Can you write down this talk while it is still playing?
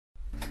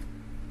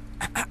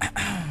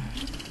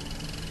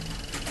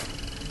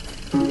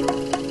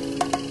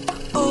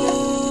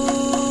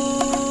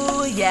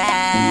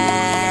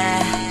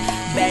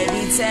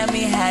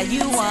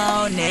you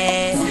want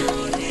it.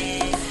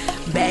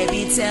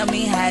 Baby, tell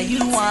me how you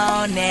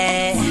want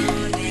it.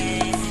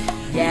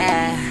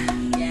 Yeah.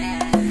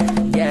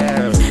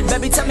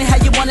 Baby, tell me how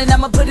you want it.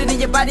 I'ma put it in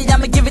your body.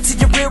 I'ma give it to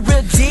you real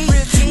deep.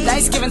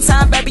 Thanksgiving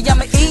time, baby,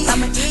 I'ma eat.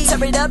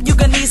 Tear it up, you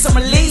gon' need some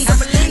relief.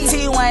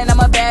 T-Wayne, I'm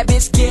a bad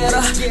bitch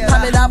getter.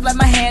 Pop it off like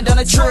my hand on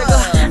a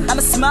trigger.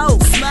 I'ma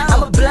smoke,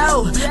 I'ma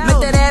blow. Make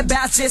that ass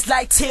bounce just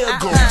like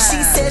Tilgo.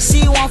 She said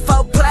she want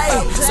foreplay,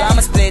 so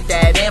I'ma split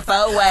that in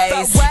 4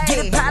 ways.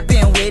 Get it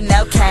poppin' with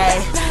no K.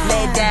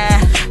 Lay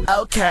down,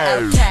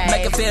 okay.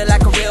 Make it feel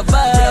like a real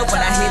bug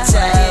when I hit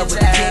ya with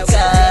the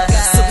kicker.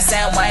 Super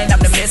Sound Wayne, I'm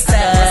the mister.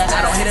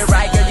 I don't hit it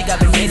right, girl, you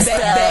got me mixed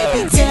up.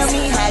 Baby, tell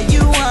me how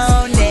you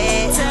want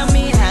it. Tell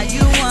me how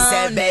you want it.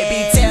 Said,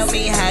 baby, tell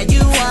me how you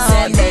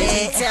want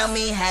it. Tell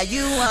me how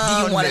you want it.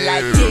 Do you want it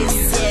like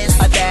this? Yes,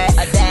 or that,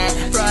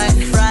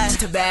 front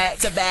to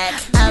back,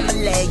 I'ma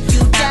lay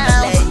you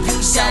down.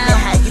 Show me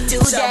how you do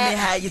that. Show me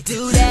how you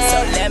do that.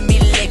 So let me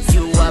lick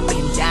you up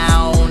and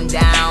down,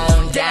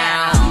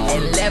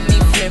 and let me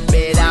flip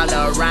it all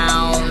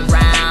around,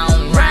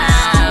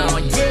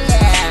 round,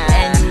 yeah.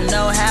 And you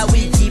know how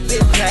we keep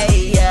it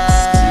player.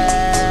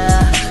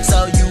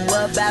 So you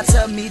about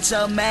to meet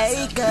your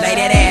maker. Lay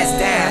that ass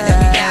down, let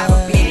me dive a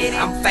bit.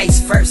 I'm face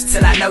first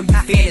till I know you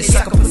finish.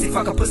 Suck a pussy,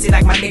 fuck a pussy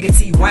like my nigga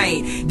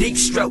T-Wayne. Deep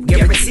stroke,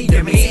 guarantee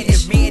diminish.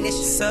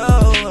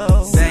 So,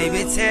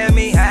 baby, tell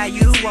me how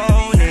you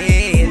want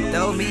it.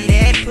 Throw me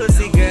that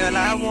pussy, girl,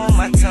 I want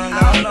my tongue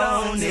all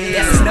on it.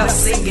 That's enough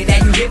singing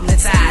and you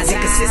hypnotized.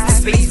 Inconsistent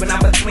speech when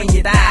I'm between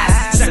your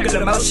thighs.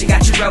 Circular motion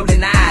got you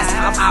rolling eyes.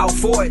 I'm all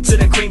for it to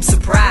the cream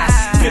surprise.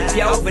 Flip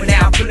you over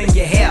now, pulling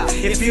your hair.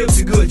 It feels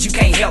too good, you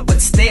can't help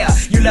but stare.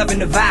 You loving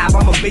the vibe,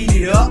 I'ma beat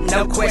it up.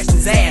 No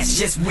questions asked,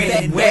 just win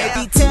it well.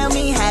 Baby, tell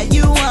me how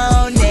you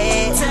want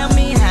it. Tell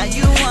me how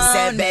you want it.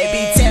 Said,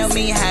 baby, tell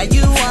me how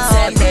you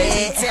want it.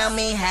 Baby, tell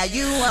me how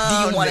you want it. Do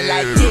you want it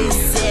like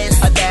this? Yes,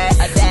 or that,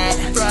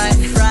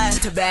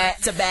 front to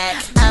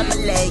back. I'ma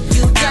lay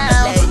you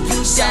down.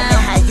 Show me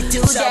how you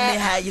do that. Show me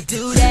how you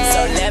do that. So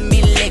let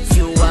me lick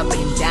you up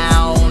and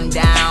down,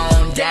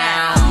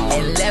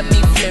 and let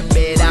me flip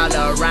it all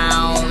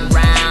around,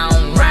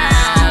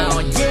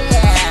 round,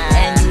 yeah.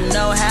 And you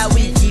know how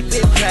we keep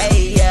it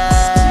player.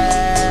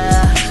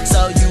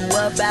 So you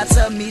about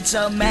to meet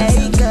your man.